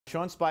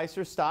Sean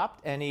Spicer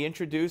stopped and he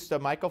introduced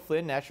Michael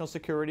Flynn, National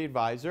Security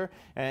Advisor,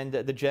 and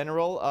the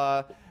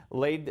general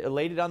laid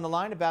it on the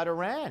line about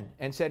Iran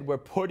and said, we're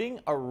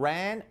putting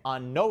Iran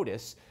on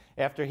notice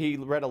after he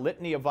read a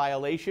litany of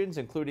violations,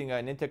 including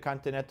an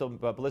intercontinental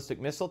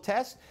ballistic missile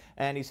test.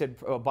 And he said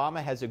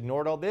Obama has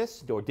ignored all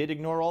this, or did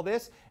ignore all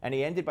this. And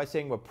he ended by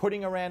saying, we're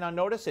putting Iran on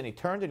notice. And he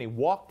turned and he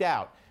walked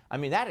out. I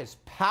mean, that is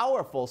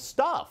powerful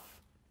stuff.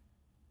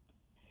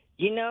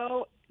 You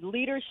know,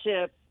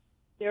 leadership,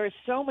 there are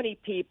so many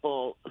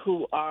people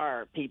who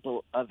are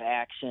people of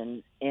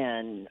action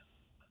and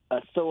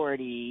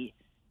authority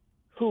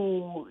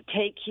who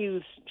take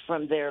cues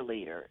from their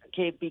leader.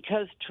 Okay,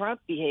 because Trump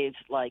behaves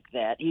like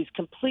that, he's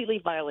completely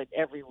violated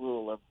every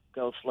rule of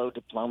go slow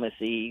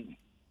diplomacy,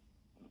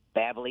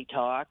 babbly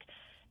talk.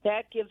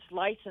 That gives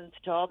license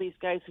to all these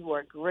guys who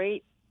are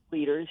great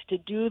leaders to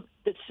do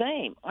the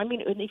same. I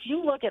mean, and if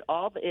you look at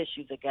all the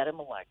issues that got him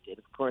elected,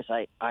 of course,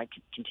 I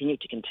continue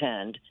to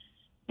contend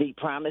the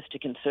promise to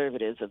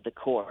conservatives of the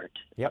court,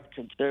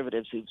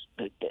 conservatives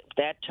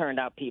that turned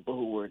out people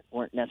who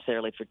weren't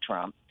necessarily for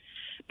Trump.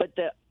 But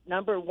the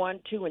number 1,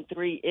 2, and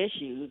 3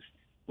 issues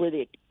were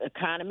the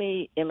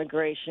economy,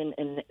 immigration,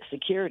 and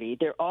security.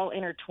 They're all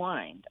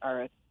intertwined.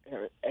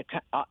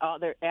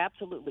 They're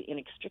absolutely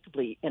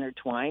inextricably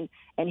intertwined,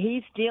 and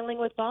he's dealing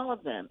with all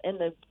of them.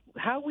 And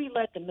how we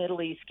let the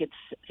Middle East get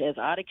as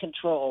out of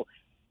control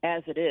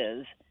as it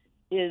is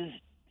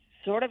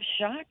sort of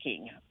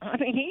shocking. I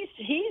mean,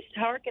 he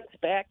harkens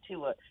back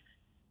to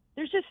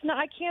there's just no,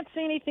 I can't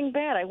say anything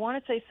bad. I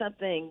want to say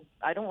something.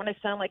 I don't want to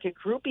sound like a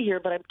groupie here,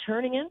 but I'm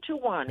turning into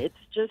one. It's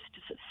just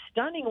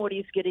stunning what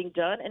he's getting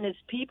done, and his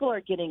people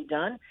are getting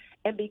done.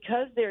 And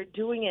because they're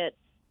doing it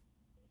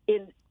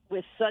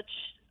with such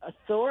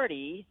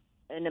authority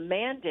and a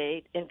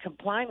mandate and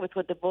complying with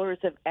what the voters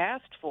have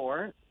asked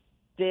for,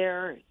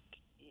 it's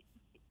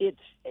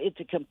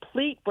a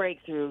complete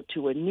breakthrough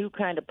to a new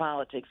kind of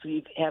politics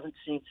we haven't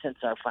seen since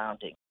our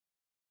founding.